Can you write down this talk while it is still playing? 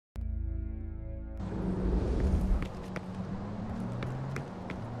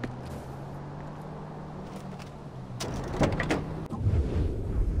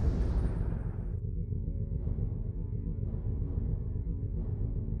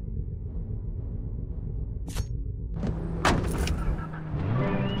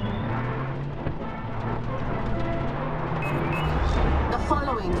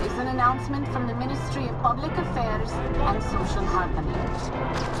announcement from the Ministry of Public Affairs and Social Harmony.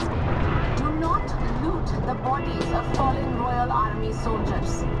 Do not loot the bodies of fallen Royal Army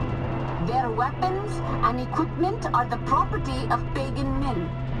soldiers. Their weapons and equipment are the property of pagan men.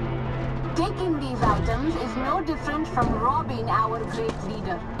 Taking these items is no different from robbing our great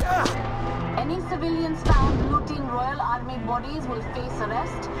leader. Any civilians found looting Royal Army bodies will face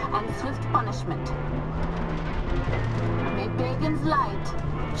arrest and swift punishment. May pagan's light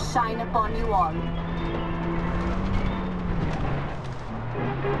shine upon you all.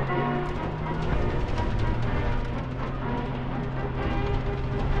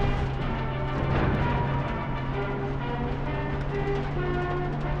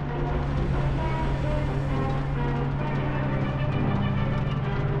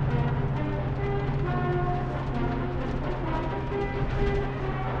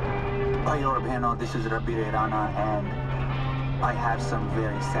 This is Rabbi Rana, and I have some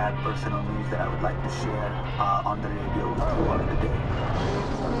very sad personal news that I would like to share on the radio with you all today.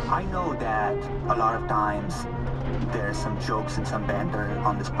 I know that a lot of times there's some jokes and some banter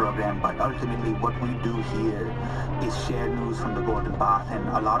on this program, but ultimately what we do here is share news from the Golden Path, and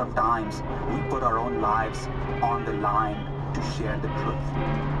a lot of times we put our own lives on the line to share the truth.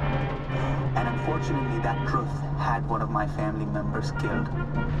 And unfortunately, that truth had one of my family members killed.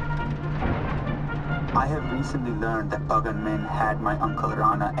 I have recently learned that Pagan men had my uncle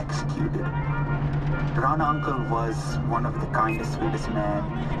Rana executed. Rana uncle was one of the kindest, sweetest men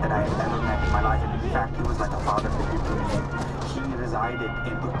that I have ever met in my life, and in fact, he was like a father figure to me. He resided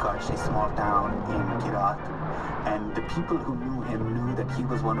in Utkarsh, a small town in Kirat, and the people who knew him knew that he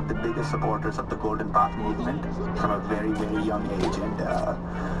was one of the biggest supporters of the Golden Path movement from a very, very young age, and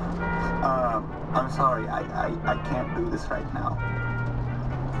I'm sorry, I can't do this right now.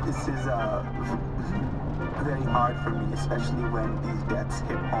 This is very hard for me, especially when these deaths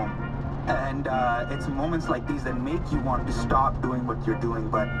hit home. And it's moments like these that make you want to stop doing what you're doing,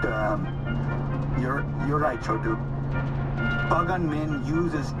 but you're right, Chotu. Pagan men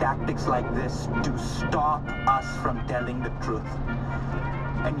uses tactics like this to stop us from telling the truth.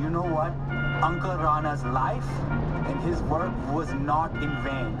 And you know what? Uncle Rana's life and his work was not in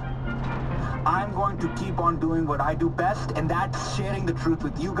vain. I'm going to keep on doing what I do best, and that's sharing the truth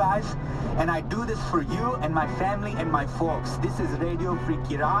with you guys. And I do this for you and my family and my folks. This is Radio Free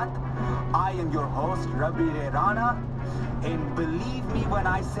Kirat. I am your host, Rabbi Rana. And believe me when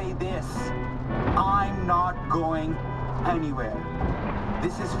I say this, I'm not going anywhere.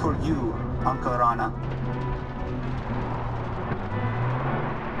 This is for you, Uncle Rana.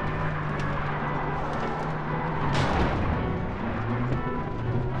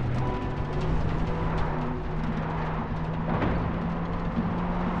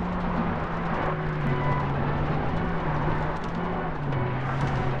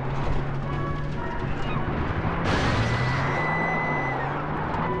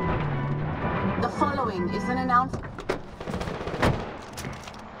 Is an announcement.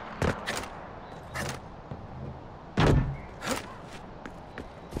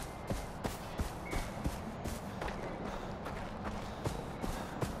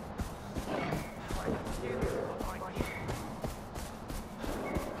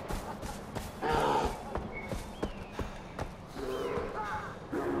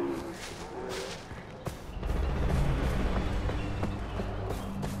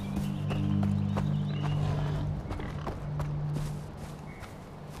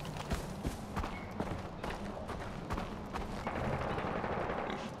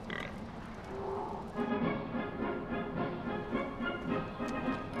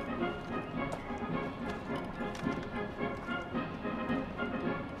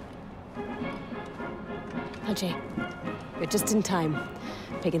 Ajay, we're just in time.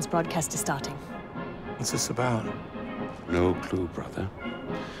 Pagan's broadcast is starting. What's this about? No clue, brother.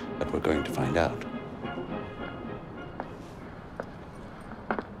 But we're going to find out.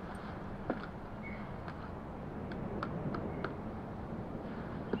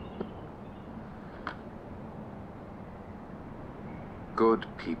 Good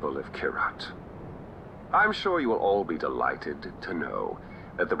people of Kirat, I'm sure you will all be delighted to know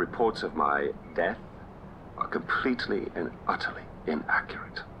that the reports of my death are completely and utterly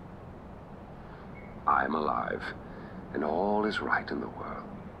inaccurate. I am alive, and all is right in the world.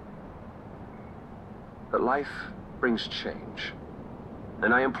 But life brings change,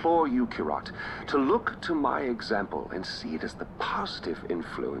 and I implore you, Kirat, to look to my example and see it as the positive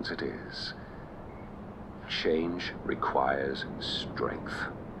influence it is. Change requires strength,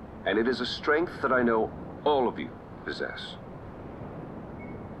 and it is a strength that I know all of you possess.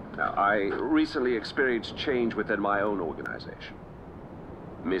 Now, I recently experienced change within my own organization.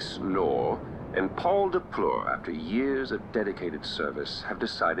 Miss Noor, and Paul DePleur, after years of dedicated service, have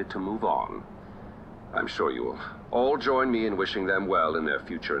decided to move on. I'm sure you will all join me in wishing them well in their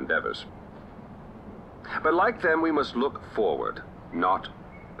future endeavors. But like them, we must look forward, not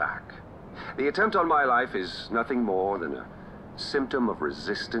back. The attempt on my life is nothing more than a symptom of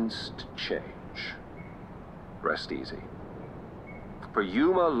resistance to change. Rest easy. For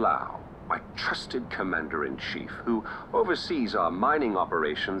Yuma Lau, my trusted commander-in-chief, who oversees our mining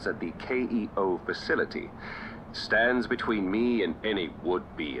operations at the KEO facility, stands between me and any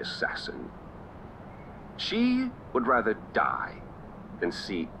would-be assassin. She would rather die than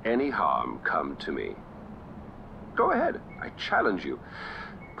see any harm come to me. Go ahead, I challenge you.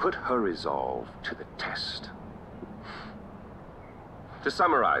 Put her resolve to the test. To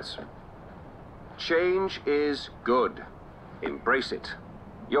summarize, change is good. Embrace it.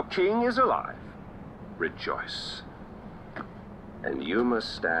 Your king is alive. Rejoice. And Yuma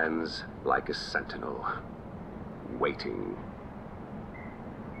stands like a sentinel, waiting.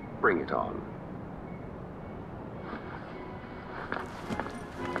 Bring it on.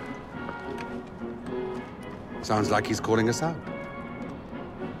 Sounds like he's calling us out.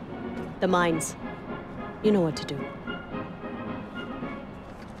 The mines. You know what to do.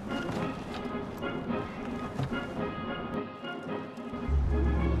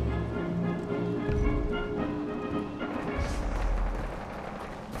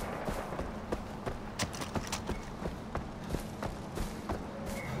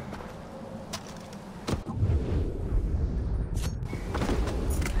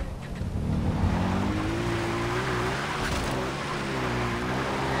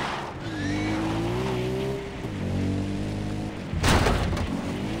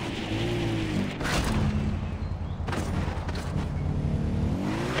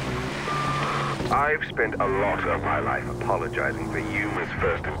 I've spent a lot of my life apologizing for Yuma's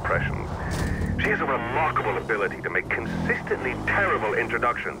first impressions. She has a remarkable ability to make consistently terrible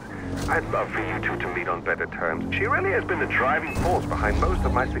introductions. I'd love for you two to meet on better terms. She really has been the driving force behind most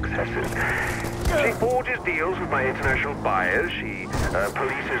of my successes. She forges deals with my international buyers. She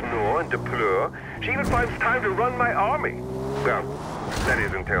polices Noor and DePleur. She even finds time to run my army. Well, that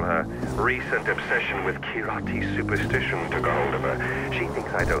is until her recent obsession with Kirati superstition took a hold of her. She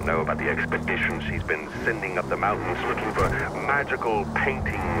thinks I don't know about the expeditions she's been sending up the mountains looking for magical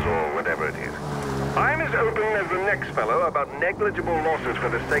paintings or whatever it is. I'm as open as the next fellow about negligible losses for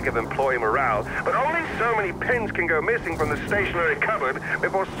the sake of employee morale, but only so many pins can go missing from the stationery cupboard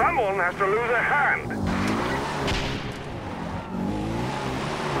before someone has to lose a hand.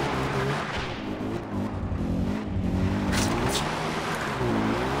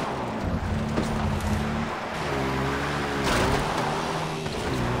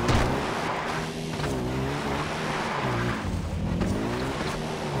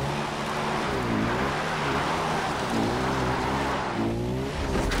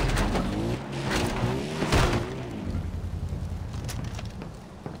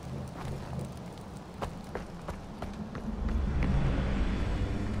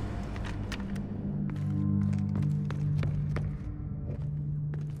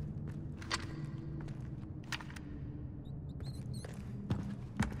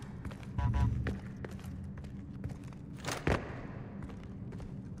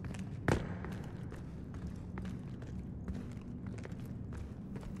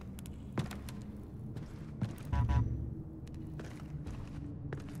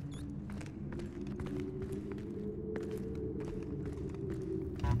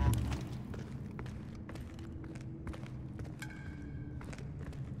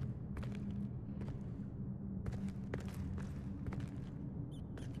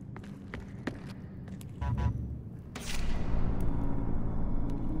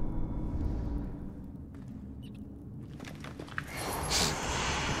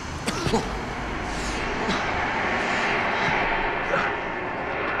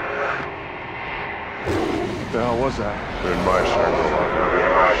 What the hell was that? In my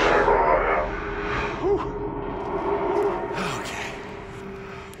Okay.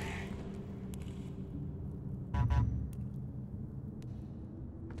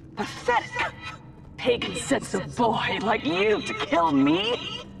 Pathetic. Pagan sends a boy like you to kill me?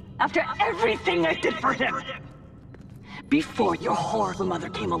 After everything I did for him. Before your horrible mother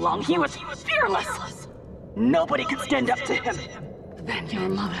came along, he was fearless. Nobody could stand up to him. Then your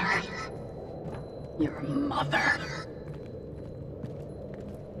mother. Your mother.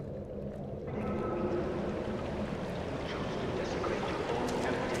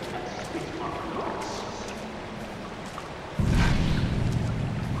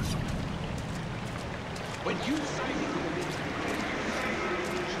 When you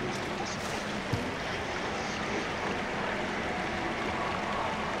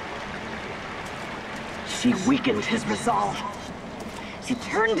She weakened his resolve. She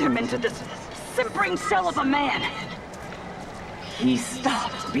turned him into this simpering shell of a man. He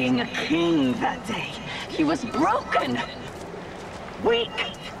stopped being a king that day. He was broken. Weak.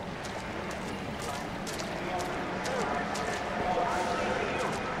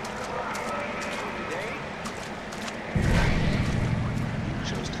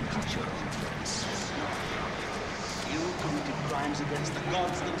 Against the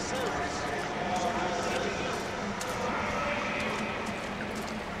gods themselves.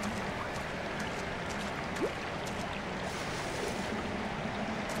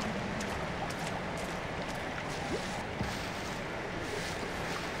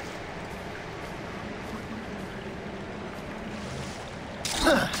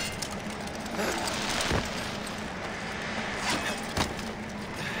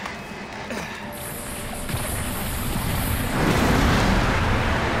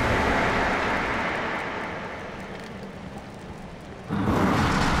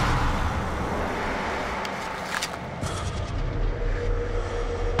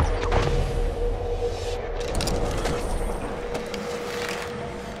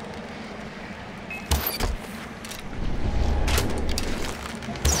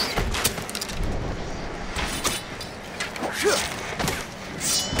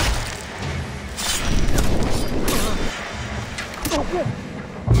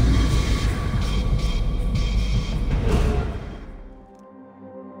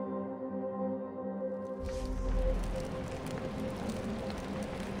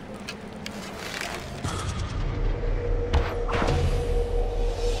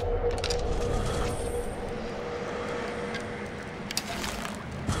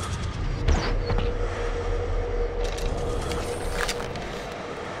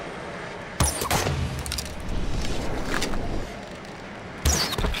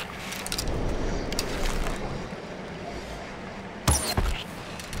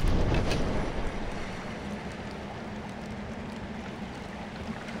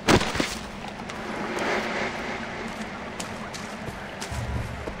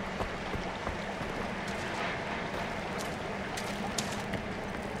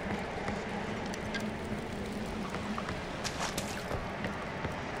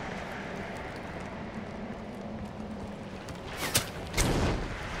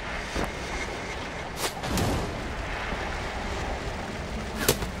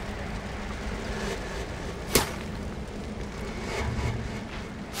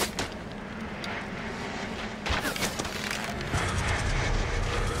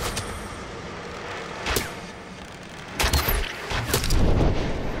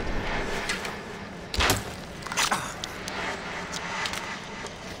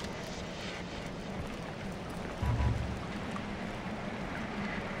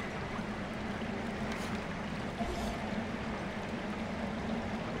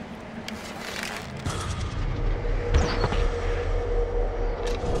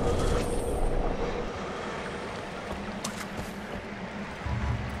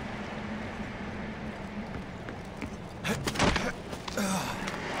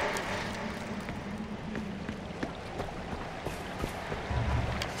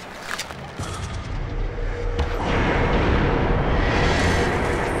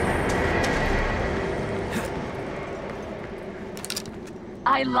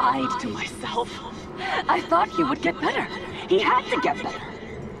 I lied to myself. I thought he would get better. He had to get better.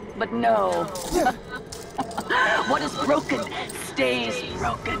 But no. What is broken stays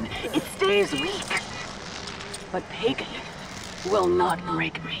broken. It stays weak. But Pagan will not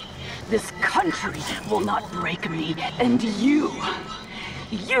break me. This country will not break me. And you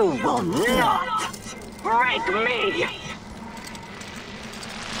will not break me!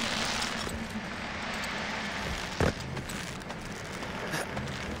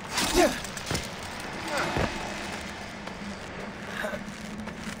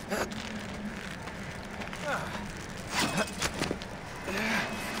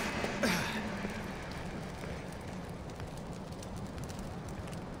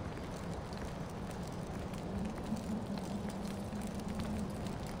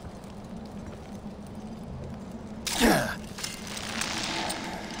 Yeah.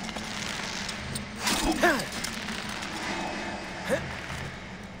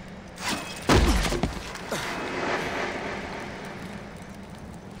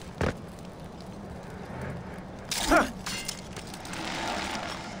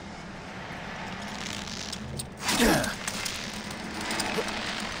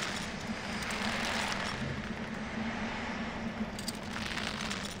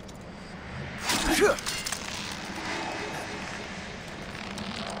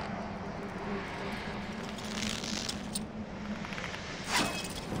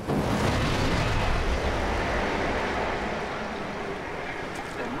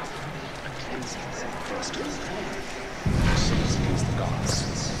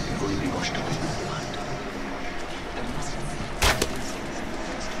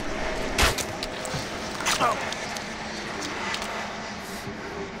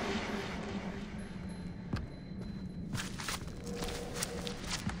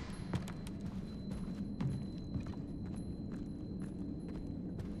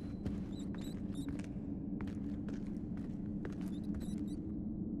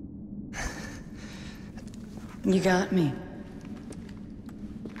 You got me.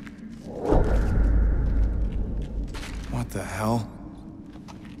 What the hell?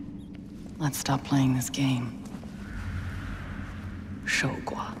 Let's stop playing this game. 守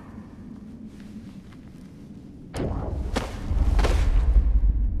寡.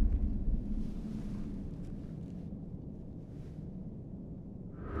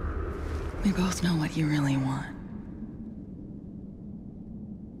 We both know what you really want.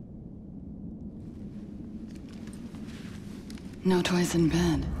 No toys in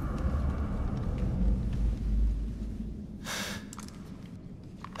bed.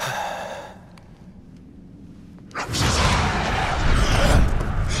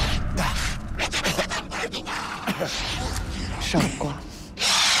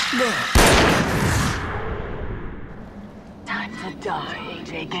 Time to die,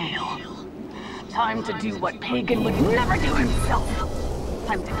 AJ Gale. Time to do what Pagan would never do himself.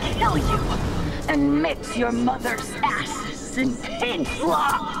 Time to kill you and mix your mother's asses in pig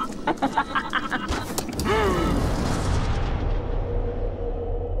slop.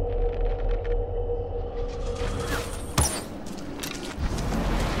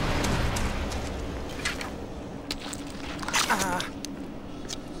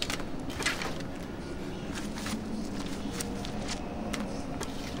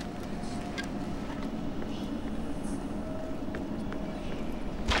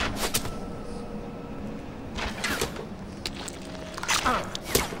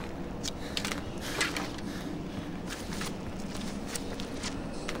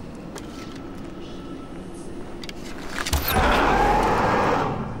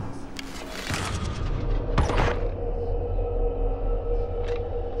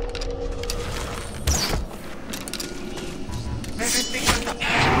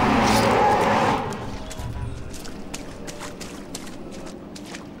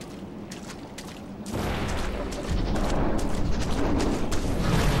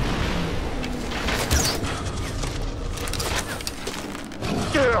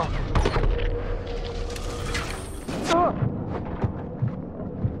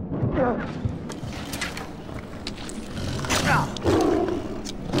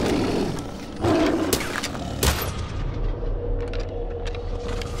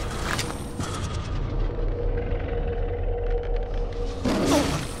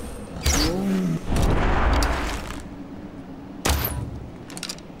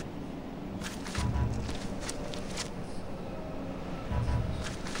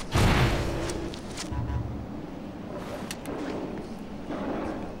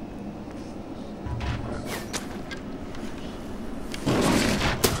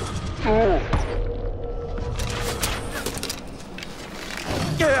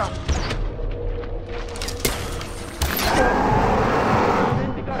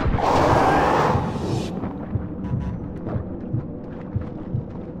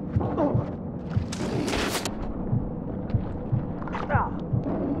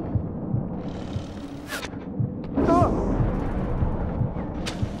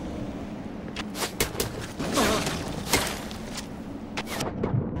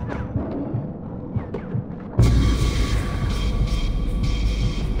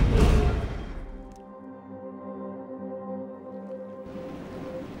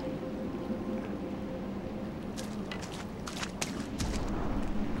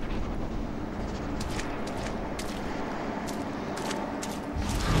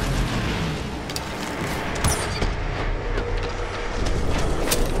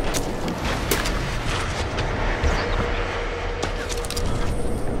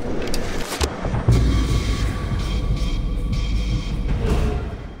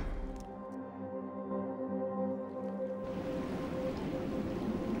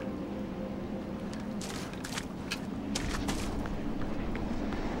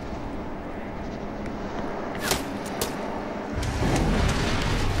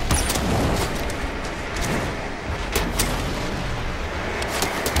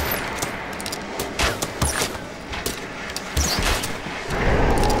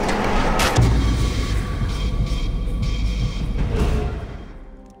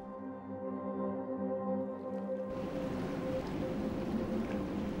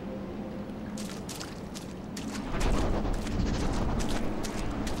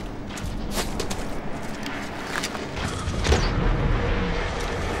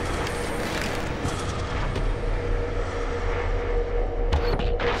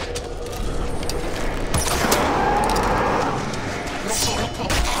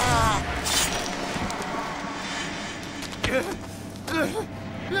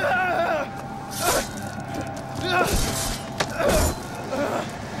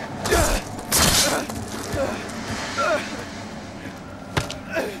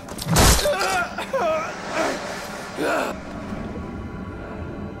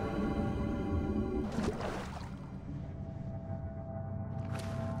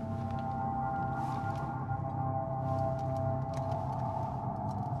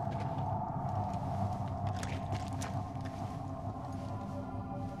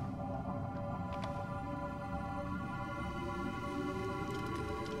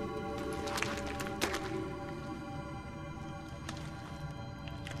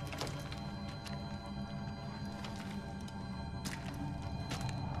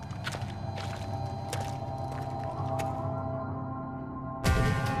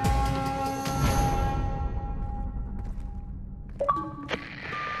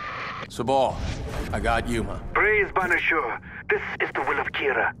 Sabal, I got Yuma. Praise Banashur. This is the will of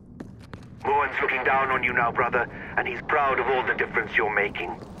Kira. Mohan's looking down on you now, brother, and he's proud of all the difference you're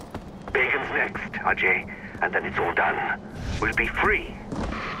making. Pagan's next, Ajay, and then it's all done. We'll be free.